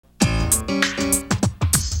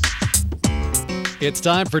It's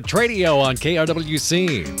time for Tradio on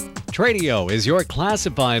KRWC. Tradio is your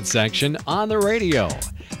classified section on the radio.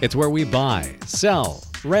 It's where we buy, sell,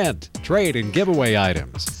 rent, trade, and give away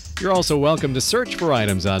items. You're also welcome to search for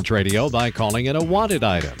items on Tradio by calling it a wanted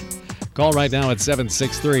item. Call right now at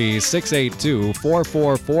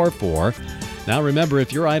 763-682-4444. Now remember,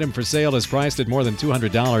 if your item for sale is priced at more than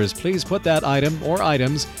 $200, please put that item or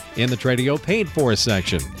items in the Tradio Paid For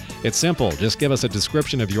section. It's simple. Just give us a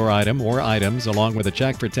description of your item or items along with a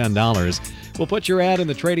check for $10. We'll put your ad in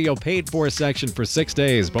the Tradio Paid For section for 6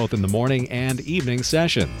 days, both in the morning and evening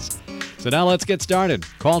sessions. So now let's get started.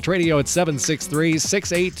 Call Tradio at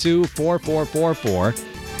 763-682-4444.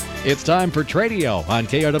 It's time for Tradio on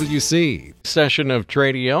KRWC. Session of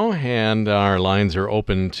Tradio, and our lines are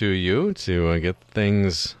open to you to get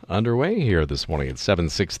things underway here this morning at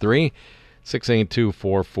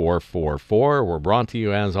 763-682-4444. We're brought to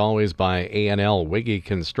you, as always, by A&L Wiggy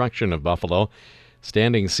Construction of Buffalo.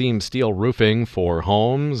 Standing seam steel roofing for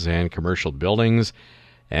homes and commercial buildings.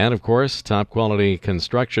 And, of course, top-quality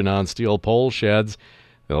construction on steel pole sheds.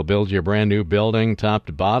 They'll build you a brand-new building top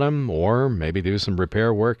to bottom, or maybe do some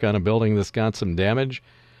repair work on a building that's got some damage.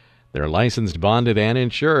 They're licensed, bonded, and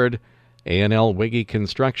insured. A&L Wiggy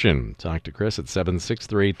Construction. Talk to Chris at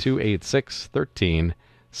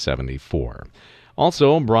 763-286-1374.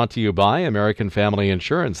 Also brought to you by American Family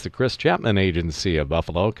Insurance, the Chris Chapman Agency of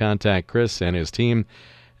Buffalo. Contact Chris and his team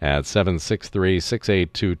at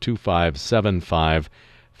 763-682-2575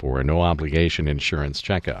 for a no-obligation insurance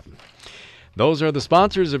checkup. Those are the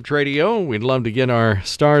sponsors of Tradio. We'd love to get our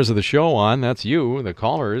stars of the show on. That's you, the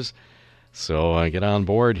callers. So get on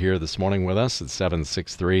board here this morning with us at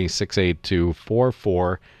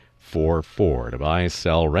 763-682-4444 to buy,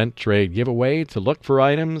 sell, rent, trade, give away, to look for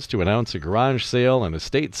items, to announce a garage sale, an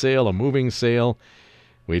estate sale, a moving sale.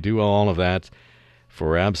 We do all of that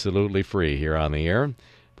for absolutely free here on the air,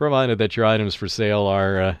 provided that your items for sale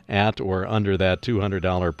are at or under that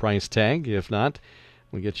 $200 price tag. If not,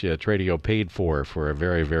 we'll get you a Tradio Paid For a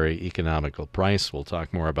very, very economical price. We'll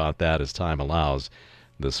talk more about that as time allows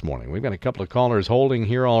this morning. We've got a couple of callers holding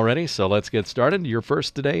here already, so let's get started. You're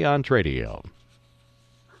first today on Tradio.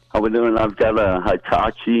 How we doing? I've got a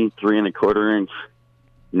Hitachi 3 1/4 inch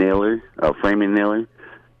nailer, framing nailer.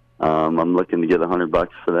 I'm looking to get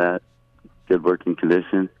 $100 for that. Good working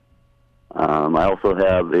condition. I also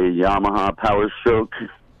have a Yamaha Power Stroke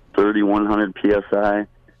 3100 PSI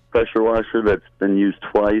pressure washer that's been used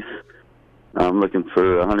twice. I'm looking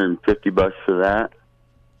for $150 for that.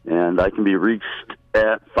 And I can be reached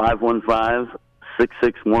at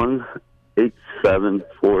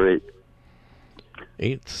 515-661-8748.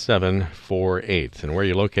 8748. And where are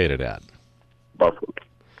you located at? Buffalo.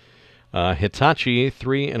 Hitachi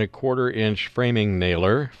 3 1/4 inch framing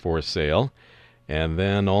nailer for sale. And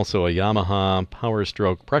then also a Yamaha Power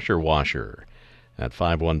Stroke pressure washer at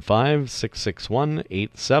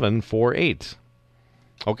 515-661-8748.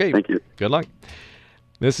 Okay. Thank you. Good luck.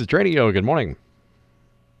 This is Tradio. Good morning.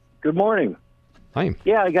 Good morning. Hi.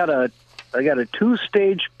 Yeah, I got a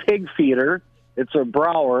 2-stage pig feeder. It's a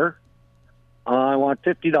Brower. I want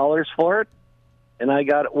 $50 for it, and I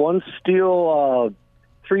got one steel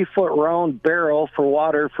 3-foot round barrel for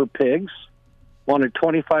water for pigs. Wanted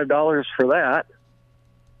 $25 for that,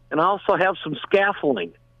 and I also have some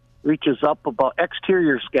scaffolding.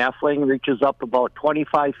 Exterior scaffolding reaches up about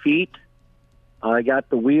 25 feet. I got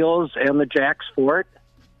the wheels and the jacks for it.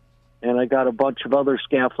 And I got a bunch of other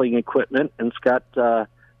scaffolding equipment, and it's got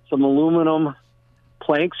some aluminum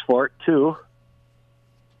planks for it, too.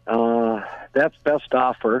 That's best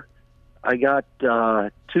offer. I got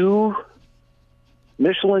 2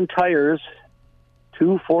 Michelin tires,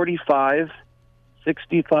 245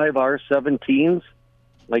 65R17s,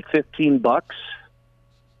 like $15.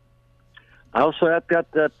 I also have got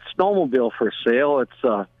that snowmobile for sale.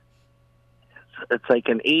 It's like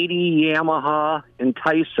an 80 Yamaha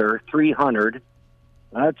Enticer 300.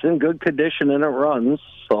 It's in good condition and it runs.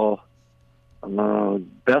 So,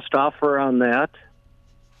 best offer on that.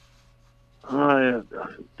 I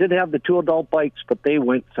did have the 2 adult bikes, but they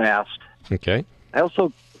went fast. Okay. I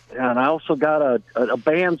also got a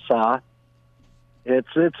bandsaw.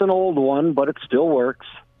 It's an old one, but it still works.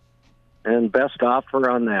 And best offer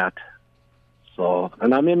on that. So,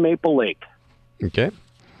 and I'm in Maple Lake. Okay.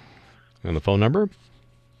 And the phone number?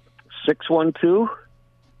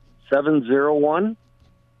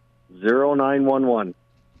 612-701-0911.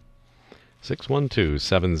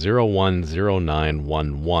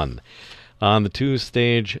 612-701-0911. On the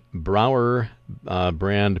 2-stage Brower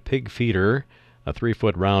brand pig feeder, a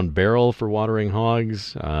 3-foot round barrel for watering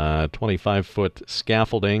hogs, 25-foot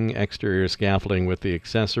scaffolding, exterior scaffolding with the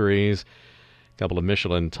accessories. couple of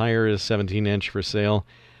Michelin tires, 17-inch for sale.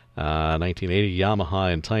 1980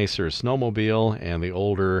 Yamaha Enticer snowmobile, and the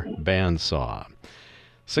older bandsaw.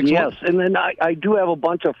 Yes, and then I do have a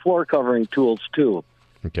bunch of floor covering tools, too.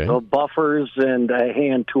 Okay. So buffers and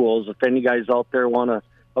hand tools, if any guys out there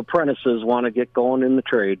apprentices want to get going in the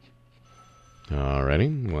trade. All righty.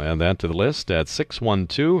 We'll add that to the list at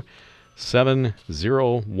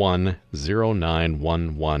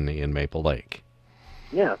 612-701-0911 in Maple Lake.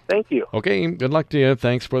 Yeah, thank you. Okay, good luck to you.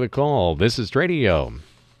 Thanks for the call. This is Tradio.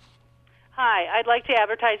 Hi, I'd like to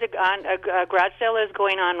advertise a garage sale is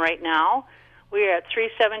going on right now. We are at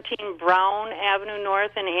 317 Brown Avenue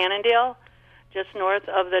North in Annandale, just north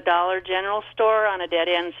of the Dollar General store on a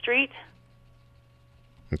dead-end street.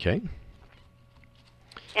 Okay.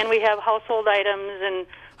 And we have household items and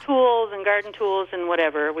tools and garden tools and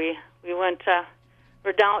whatever. We're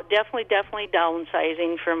definitely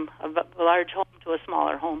downsizing from a large home to a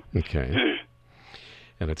smaller home. Okay.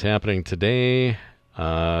 And it's happening today.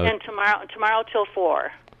 And tomorrow till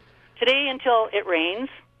 4. Today until it rains.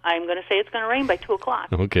 I'm going to say it's going to rain by 2 o'clock.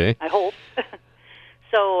 Okay. I hope.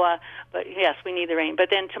 So, but yes, we need the rain. But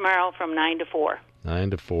then tomorrow from 9 to 4. 9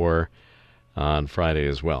 to 4 on Friday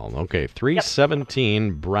as well. Okay,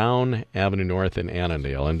 317 Brown Avenue North in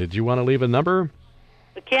Annandale. And did you want to leave a number?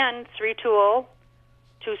 Again,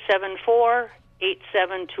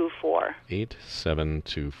 320-274-8724.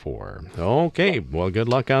 8724. Okay, well, good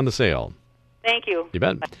luck on the sale. Thank you. You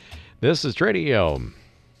bet. This is Tradio.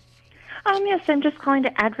 Yes, I'm just calling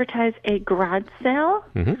to advertise a garage sale.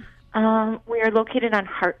 Mm-hmm. We are located on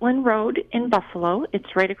Heartland Road in Buffalo.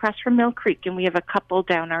 It's right across from Mill Creek, and we have a couple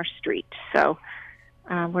down our street. So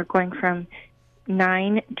we're going from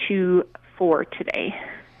 9 to 4 today.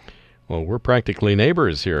 Well, we're practically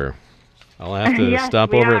neighbors here. I'll have to Yes,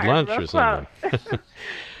 stop we over are. at lunch Real or something.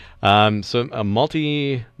 So a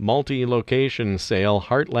multi-location sale,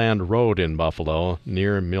 Heartland Road in Buffalo,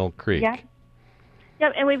 near Mill Creek. Yeah.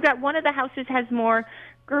 Yep, and we've got one of the houses has more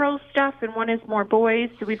girls stuff and one is more boys.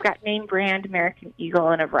 So we've got name brand, American Eagle,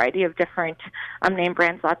 and a variety of different name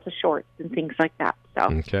brands, lots of shorts and things like that. So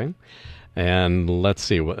Okay. And let's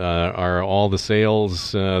see, are all the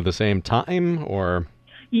sales the same time or?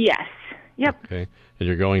 yes. Yep. Okay. And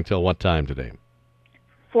you're going till what time today?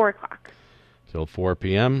 4 o'clock. Till 4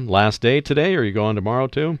 p.m. Last day today, or are you going tomorrow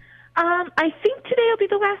too? I think today will be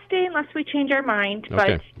the last day unless we change our mind. But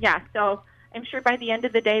Okay. yeah, so I'm sure by the end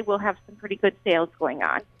of the day we'll have some pretty good sales going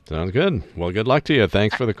on. Sounds good. Well, good luck to you.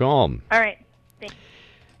 Thanks for the call. All right.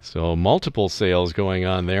 So multiple sales going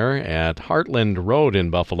on there at Heartland Road in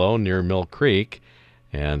Buffalo near Mill Creek.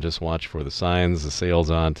 And just watch for the signs. The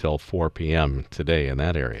sale's on till 4 p.m. today in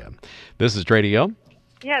that area. This is Tradio.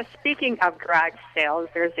 Yeah, speaking of garage sales,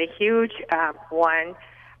 there's a huge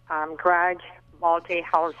garage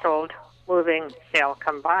multi-household moving sale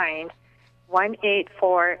combined.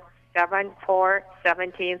 18474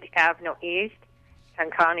 17th Avenue East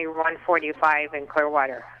and County 145 in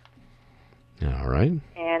Clearwater. All right.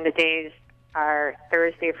 And the days are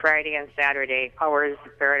Thursday, Friday, and Saturday. Hours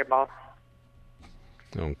variable.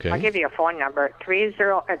 Okay. I'll give you a phone number,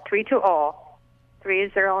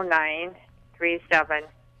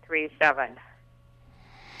 320-309-3737.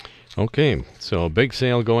 Okay, so a big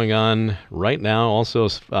sale going on right now, also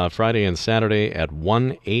Friday and Saturday at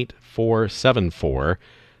 18474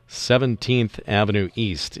 17th Avenue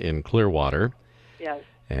East in Clearwater. Yes.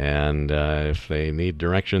 And if they need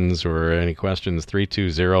directions or any questions,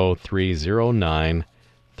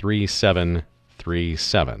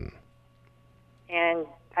 320-309-3737. And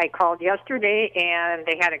I called yesterday, and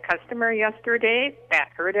they had a customer yesterday that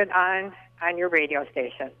heard it on your radio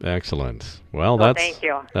station. Excellent. Well, So thank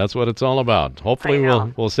you. that's what it's all about. Hopefully I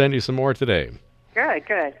know. we'll send you some more today.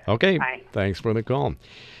 Good. Okay. Bye. Thanks for the call.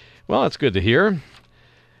 Well, that's good to hear.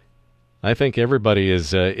 I think everybody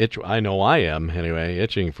is I know I am anyway,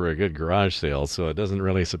 itching for a good garage sale. So it doesn't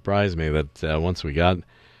really surprise me that once we got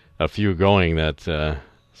a few going, that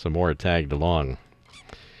some more tagged along.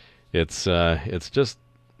 It's just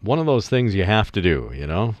one of those things you have to do. You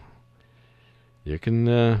know, you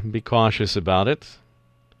can be cautious about it.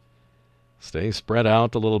 Stay spread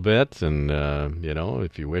out a little bit, and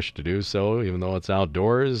if you wish to do so, even though it's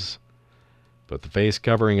outdoors, put the face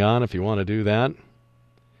covering on if you want to do that.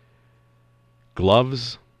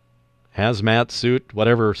 Gloves, hazmat suit,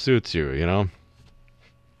 whatever suits you,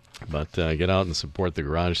 But get out and support the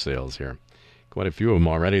garage sales here. Quite a few of them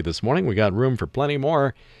already this morning. We got room for plenty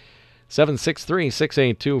more.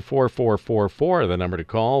 763-682-4444, the number to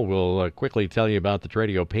call. We'll quickly tell you about the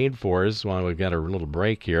Tradio paid fors while we've got a little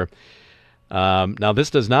break here. Now, this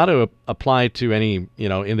does not apply to any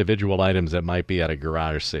individual items that might be at a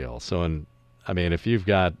garage sale. So I mean, if you've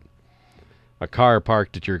got a car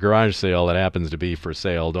parked at your garage sale that happens to be for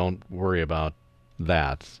sale, don't worry about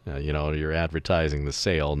that. You're advertising the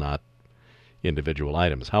sale, not individual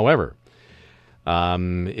items. However,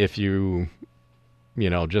 if you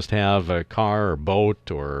just have a car or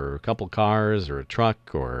boat or a couple cars or a truck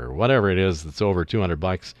or whatever it is that's over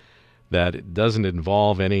 $200 that doesn't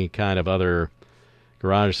involve any kind of other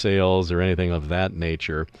garage sales or anything of that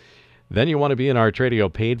nature, then you want to be in our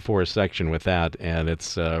Tradio paid for section with that, and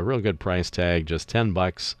it's a real good price tag, just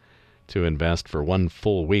 $10 to invest for 1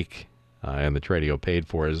 full week in the Tradio paid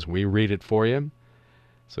fors. We read it for you,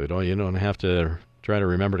 so you don't have to try to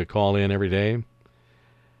remember to call in every day.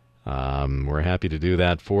 We're happy to do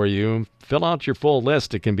that for you. Fill out your full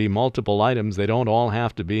list. It can be multiple items. They don't all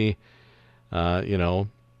have to be,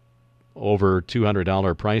 over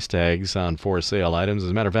 $200 price tags on for sale items. As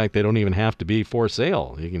a matter of fact, they don't even have to be for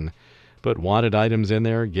sale. You can put wanted items in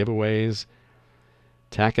there, giveaways,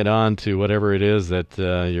 tack it on to whatever it is that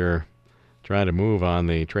you're trying to move on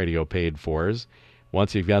the Tradio paid fors.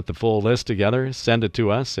 Once you've got the full list together, send it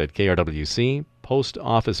to us at KRWC, Post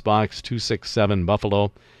Office Box 267,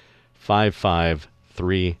 Buffalo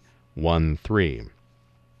 55313.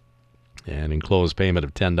 And enclosed payment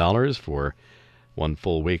of $10 for 1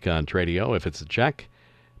 full week on Tradio. If it's a check,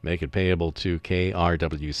 make it payable to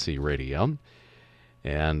KRWC Radio.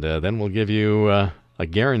 And then we'll give you a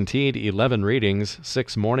guaranteed 11 readings,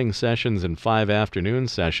 6 morning sessions and 5 afternoon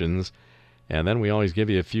sessions. And then we always give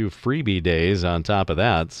you a few freebie days on top of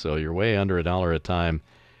that, so you're way under $1 a time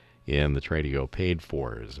in the Tradio paid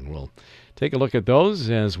fors. And we'll take a look at those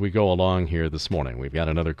as we go along here this morning. We've got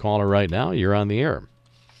another caller right now. You're on the air.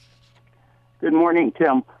 Good morning,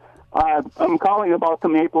 Tim. I'm calling about the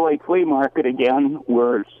Maple Lake Flea Market again,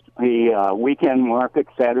 where the weekend market,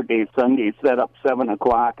 Saturday, Sunday, set up 7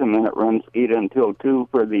 o'clock, and then it runs 8 until 2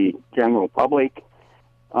 for the general public.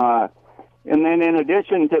 And then in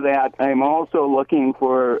addition to that, I'm also looking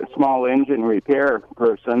for a small engine repair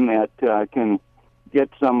person that can get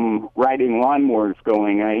some riding lawnmowers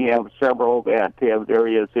going. I have several that have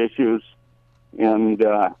various issues, and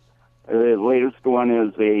the latest one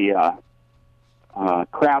is a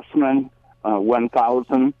Craftsman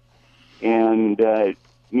 1000, and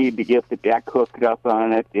need to get the deck hooked up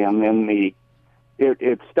on it, and then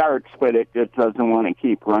it starts, but it doesn't want to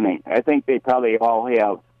keep running. I think they probably all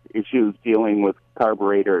have issues dealing with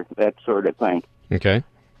carburetor, that sort of thing. Okay.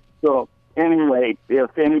 So anyway,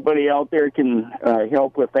 if anybody out there can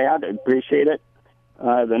help with that, I'd appreciate it.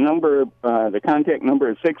 The contact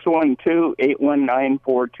number is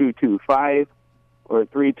 612-819-4225 or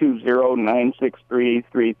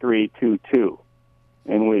 320-963-3322.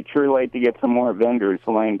 And we'd sure like to get some more vendors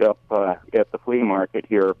lined up at the flea market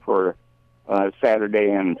here for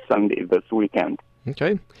Saturday and Sunday this weekend.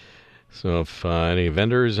 Okay. So if any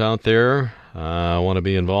vendors out there want to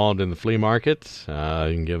be involved in the flea market, you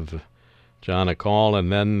can give John a call.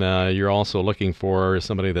 And then you're also looking for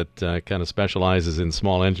somebody that kind of specializes in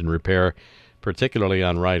small engine repair, particularly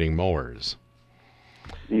on riding mowers.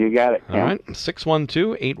 You got it, Ken. All right,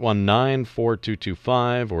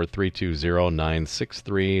 612-819-4225 or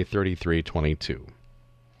 320-963-3322.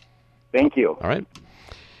 Thank you. All right.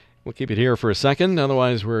 We'll keep it here for a second.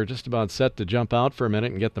 Otherwise, we're just about set to jump out for a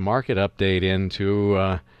minute and get the market update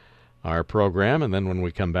into our program. And then when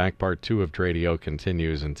we come back, part 2 of Tradio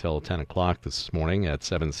continues until 10 o'clock this morning at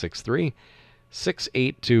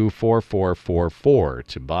 763-682-4444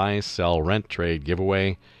 to buy, sell, rent, trade,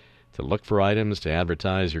 giveaway, to look for items, to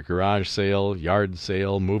advertise your garage sale, yard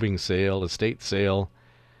sale, moving sale, estate sale.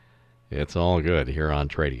 It's all good here on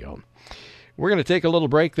Tradio. We're going to take a little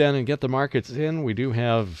break then and get the markets in. We do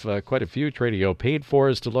have quite a few Tradio paid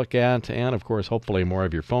fors to look at, and of course, hopefully more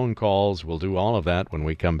of your phone calls. We'll do all of that when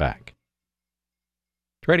we come back.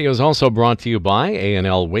 Tradio is also brought to you by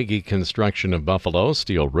A&L Wiggy Construction of Buffalo.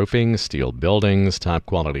 Steel roofing, steel buildings, top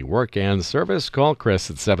quality work and service. Call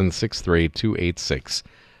Chris at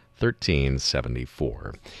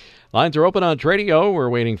 763-286-1374. Lines are open on Tradio. We're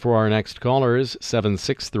waiting for our next callers,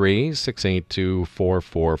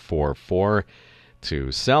 763-682-4444,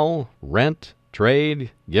 to sell, rent,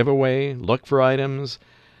 trade, giveaway, look for items,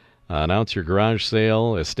 announce your garage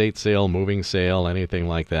sale, estate sale, moving sale, anything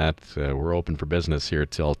like that. We're open for business here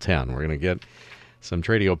till 10. We're going to get some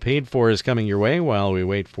Tradio paid fors coming your way while we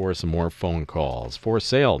wait for some more phone calls. For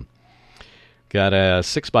sale, got a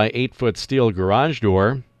 6x8 foot steel garage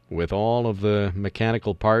door with all of the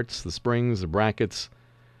mechanical parts, the springs, the brackets,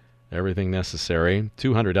 everything necessary.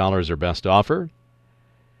 $200 our best offer.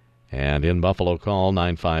 And in Buffalo, call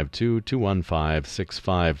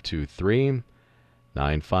 952-215-6523.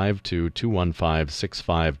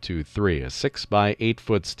 952-215-6523. A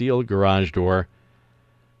 6x8-foot steel garage door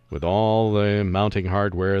with all the mounting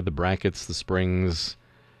hardware, the brackets, the springs,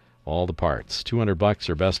 all the parts. $200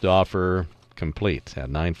 or best offer complete at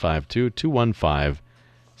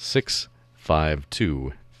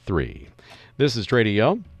 952-215-6523. This is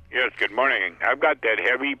Tradio. Yes, good morning. I've got that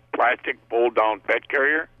heavy plastic fold-down pet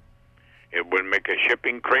carrier. It would make a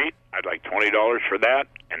shipping crate. I'd like $20 for that.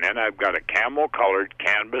 And then I've got a camel-colored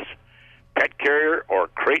canvas pet carrier or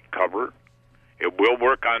crate cover. It will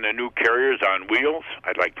work on the new carriers on wheels.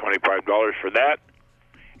 I'd like $25 for that.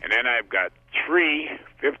 And then I've got 3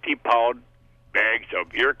 50-pound bags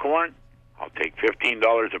of ear corn. I'll take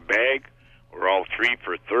 $15 a bag, or all 3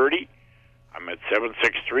 for $30. I'm at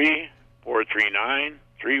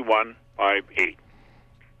 763-439-3158.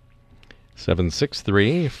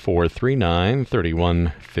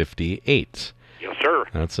 763-439-3158. Yes, sir.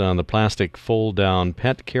 That's on the plastic fold-down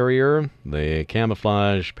pet carrier, the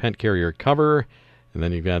camouflage pet carrier cover, and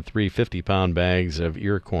then you've got 3 50-pound bags of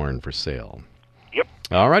ear corn for sale. Yep.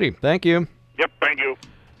 All righty. Thank you. Yep, thank you.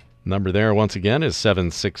 Number there, once again, is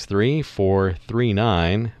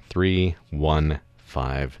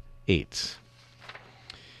 763-439-3158.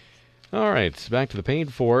 All right, back to the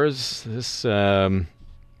paid fors. This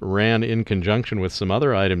ran in conjunction with some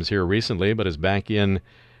other items here recently, but is back in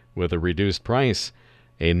with a reduced price.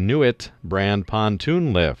 A Newitt brand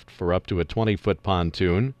pontoon lift for up to a 20-foot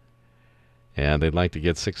pontoon. And they'd like to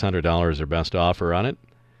get $600 or best offer on it.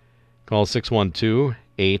 Call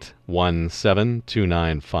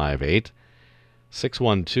 612-817-2958.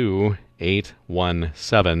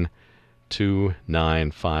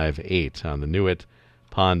 612-817-2958 on the Newitt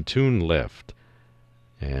pontoon lift.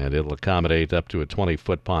 And it'll accommodate up to a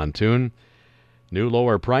 20-foot pontoon. New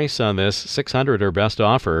lower price on this, $600 or best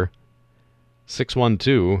offer.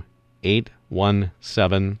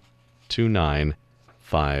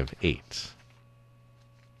 612-817-2958.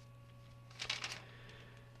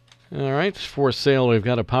 All right, for sale, we've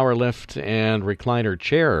got a power lift and recliner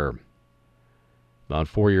chair. About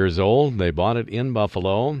 4 years old. They bought it in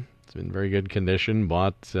Buffalo. It's in very good condition.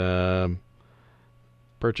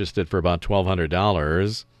 Purchased it for about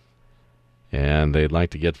 $1,200, and they'd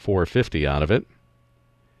like to get $450 out of it.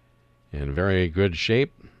 In very good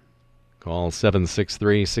shape. Call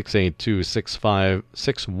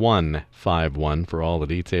 763-682-6151 for all the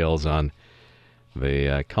details on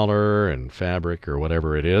the color and fabric or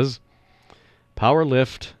whatever it is. Power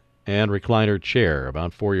lift and recliner chair,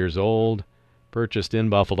 about 4 years old, purchased in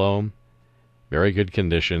Buffalo. Very good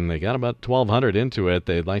condition. They got about $1,200 into it.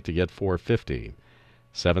 They'd like to get $450.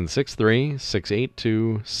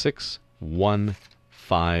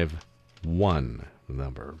 763-682-6151, the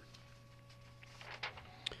number.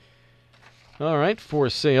 All right, for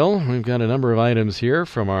sale, we've got a number of items here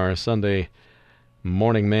from our Sunday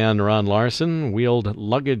morning man, Ron Larson. Wheeled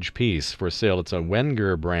luggage piece for sale. It's a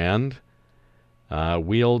Wenger brand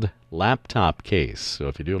wheeled laptop case. So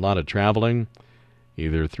if you do a lot of traveling,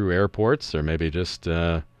 either through airports or maybe just,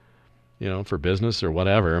 for business or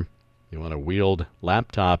whatever, you want a wheeled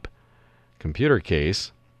laptop computer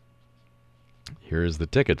case, here's the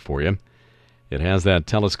ticket for you. It has that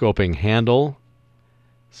telescoping handle,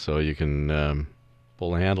 so you can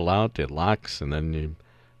pull the handle out, it locks, and then you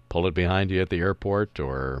pull it behind you at the airport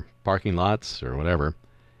or parking lots or whatever.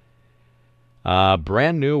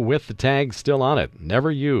 Brand new with the tag still on it,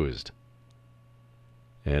 never used.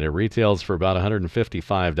 And it retails for about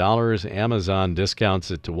 $155. Amazon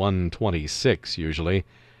discounts it to $126 usually.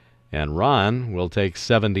 And Ron will take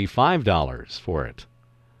 $75 for it.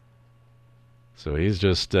 So he's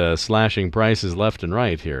just slashing prices left and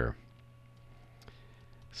right here.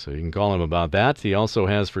 So you can call him about that. He also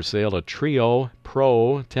has for sale a Trio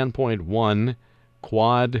Pro 10.1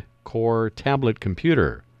 quad-core tablet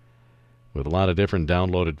computer with a lot of different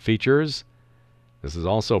downloaded features. This is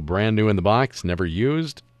also brand new in the box, never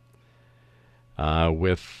used.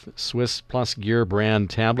 With Swiss Plus Gear brand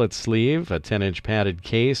tablet sleeve, a 10-inch padded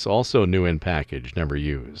case, also new in package, never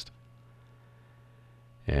used.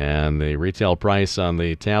 And the retail price on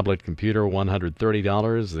the tablet computer,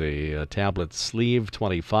 $130. The tablet sleeve,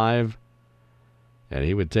 $25. And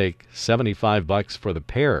he would take $75 for the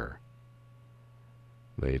pair.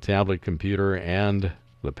 The tablet computer and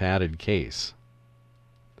the padded case.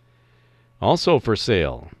 Also for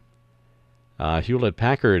sale,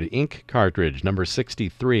 Hewlett-Packard ink cartridge, number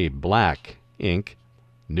 63, black ink,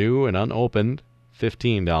 new and unopened,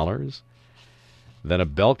 $15. Then a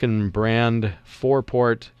Belkin brand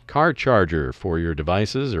 4-port car charger for your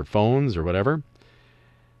devices or phones or whatever.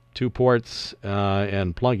 2 ports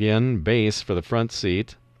and plug-in base for the front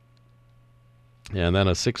seat. And then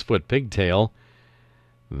a 6-foot pigtail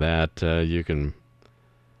that you can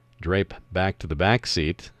drape back to the back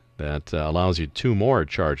seat that allows you 2 more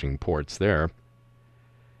charging ports there.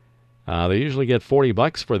 They usually get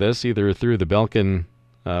 $40 for this, either through the Belkin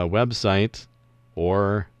website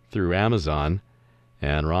or through Amazon,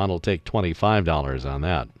 and Ron will take $25 on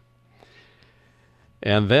that.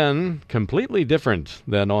 And then, completely different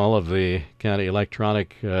than all of the kind of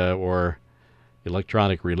electronic or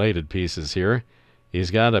electronic-related pieces here, he's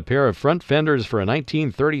got a pair of front fenders for a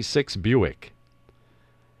 1936 Buick.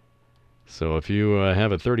 So if you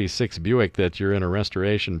have a 36 Buick that you're in a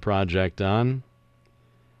restoration project on,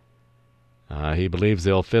 he believes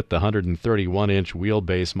they'll fit the 131-inch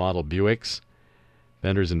wheelbase model Buicks.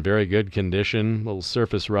 Fenders in very good condition, little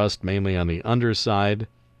surface rust mainly on the underside.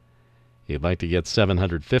 He'd like to get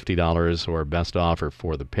 $750 or best offer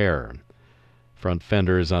for the pair. Front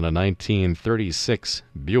fenders on a 1936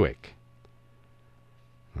 Buick.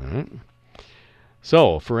 All right.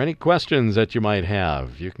 So, for any questions that you might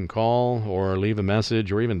have, you can call or leave a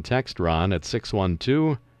message or even text Ron at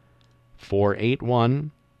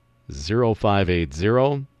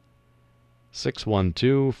 612-481-0580.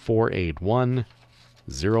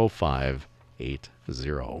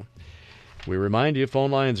 612-481-0580. We remind you, phone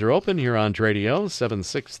lines are open here on Tradio.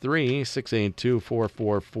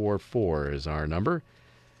 763-682-4444 is our number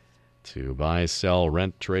to buy, sell,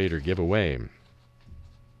 rent, trade, or give away.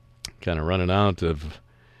 Kind of running out of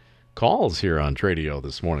calls here on Tradio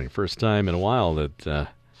this morning. First time in a while that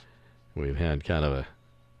we've had kind of a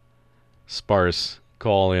sparse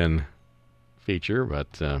call-in feature,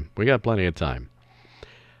 but we got plenty of time.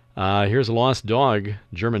 Here's a lost dog.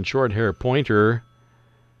 German Shorthair Pointer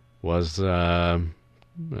was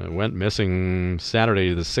went missing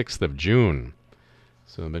Saturday the 6th of June.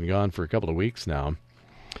 So been gone for a couple of weeks now.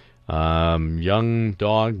 Young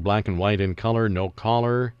dog, black and white in color, no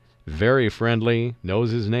collar, very friendly,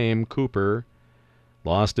 knows his name, Cooper.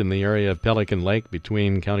 Lost in the area of Pelican Lake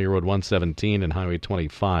between County Road 117 and Highway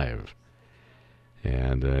 25.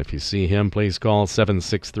 And if you see him, please call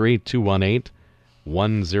 763-218-1015,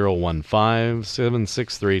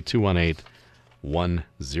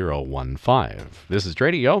 763-218-1015. This is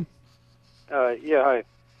Tradio. Yeah, hi.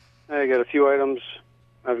 I got a few items.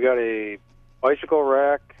 I've got a bicycle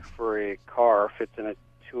rack for a car, fits in a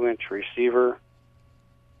 2-inch receiver.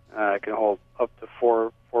 It can hold up to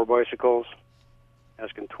four bicycles.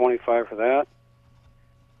 Asking $25 for that.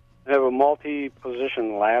 I have a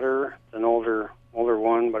multi-position ladder. It's an older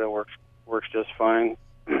one, but it works just fine.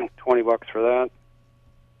 $20 for that.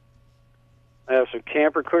 I have some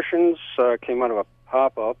camper cushions. Came out of a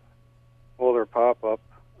pop-up, older pop-up,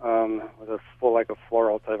 with a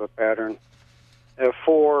floral type of pattern. I have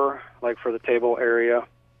 4, like for the table area,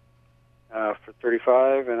 for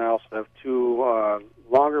 $35, and I also have 2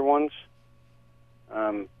 longer ones.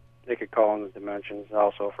 They could call in the dimensions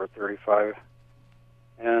also for $35.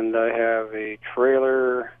 And I have a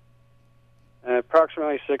trailer,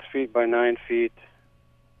 approximately 6 feet by 9 feet,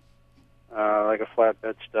 like a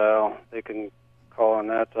flatbed style. They can call on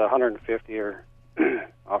that, $150 or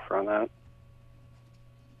offer on that.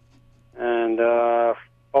 And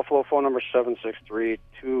Buffalo phone number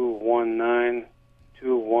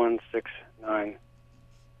 763-219-2169.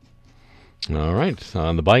 All right.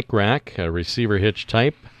 On the bike rack, a receiver hitch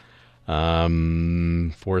type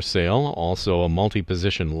for sale. Also a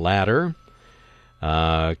multi-position ladder.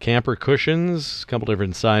 Camper cushions, a couple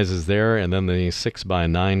different sizes there, and then the 6 by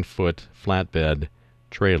 9 foot flatbed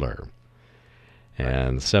trailer.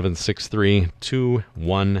 And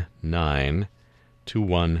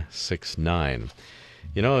 763-219-2169.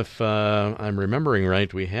 You know, if I'm remembering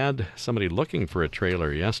right, we had somebody looking for a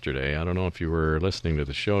trailer yesterday. I don't know if you were listening to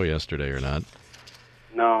the show yesterday or not.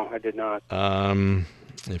 No, I did not.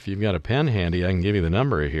 If you've got a pen handy, I can give you the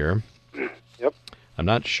number here. Yep. I'm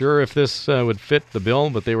not sure if this would fit the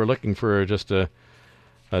bill, but they were looking for just a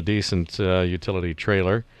decent utility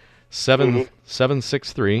trailer.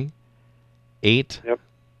 763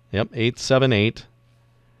 878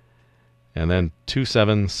 and then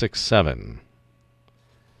 2767.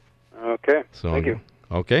 Okay. So, thank you.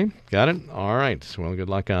 Okay, got it. All right. Well, good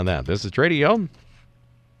luck on that. This is Tradio.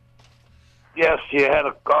 Yes, you had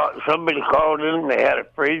a call. Somebody called in. They had a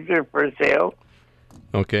freezer for sale.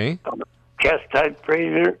 Okay. Chest type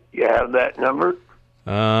freezer. You have that number?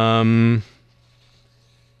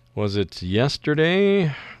 Was it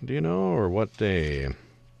yesterday? Do you know, or what day?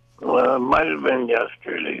 Well, it might have been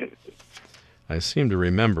yesterday. I seem to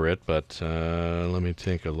remember it, but let me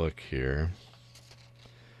take a look here.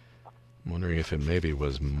 I'm wondering if it maybe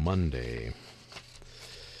was Monday.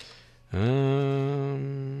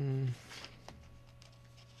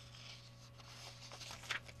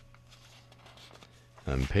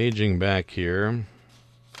 I'm paging back here.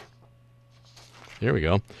 Here we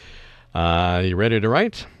go. You ready to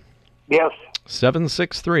write? Yes.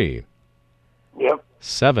 763. Yep.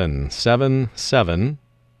 777.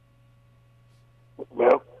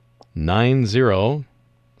 Yep.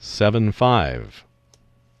 9075.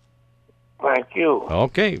 Thank you.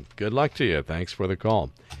 Okay, good luck to you. Thanks for the call.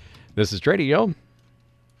 This is Tradio.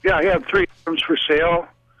 Yeah, I have 3 items for sale.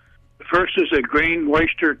 The first is a grain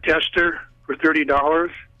moisture tester for $30,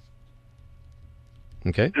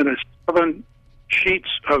 Okay. and 7 sheets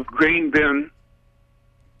of grain bin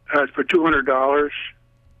for $200,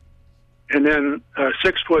 and then a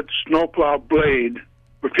 6-foot snowplow blade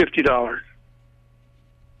for $50.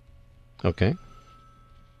 Okay.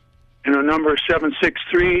 And the number is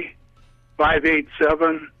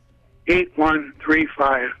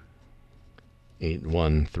 763-587-8135.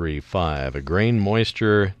 8135. A grain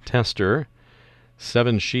moisture tester.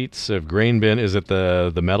 7 sheets of grain bin. Is it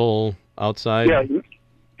the metal outside?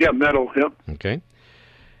 Yeah, metal, yep. Okay.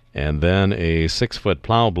 And then a 6-foot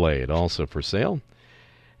plow blade also for sale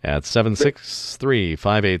at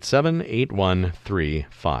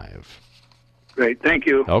 763-587-8135. Great, thank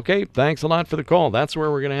you. Okay, thanks a lot for the call. That's where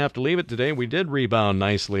we're going to have to leave it today. We did rebound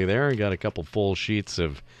nicely there. Got a couple full sheets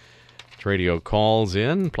of Tradio calls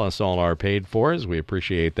in, plus all our paid fors. We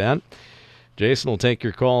appreciate that. Jason will take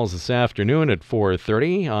your calls this afternoon at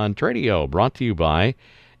 4:30 on Tradio, brought to you by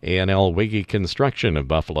A&L Wiggy Construction of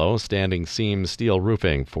Buffalo, standing seam steel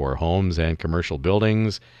roofing for homes and commercial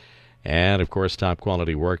buildings, and, of course,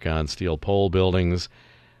 top-quality work on steel pole buildings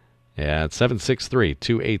at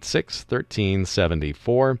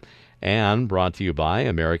 763-286-1374, and brought to you by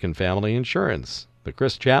American Family Insurance, the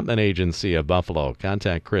Chris Chapman Agency of Buffalo.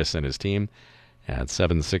 Contact Chris and his team at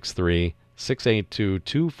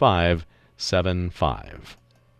 763-682-2575.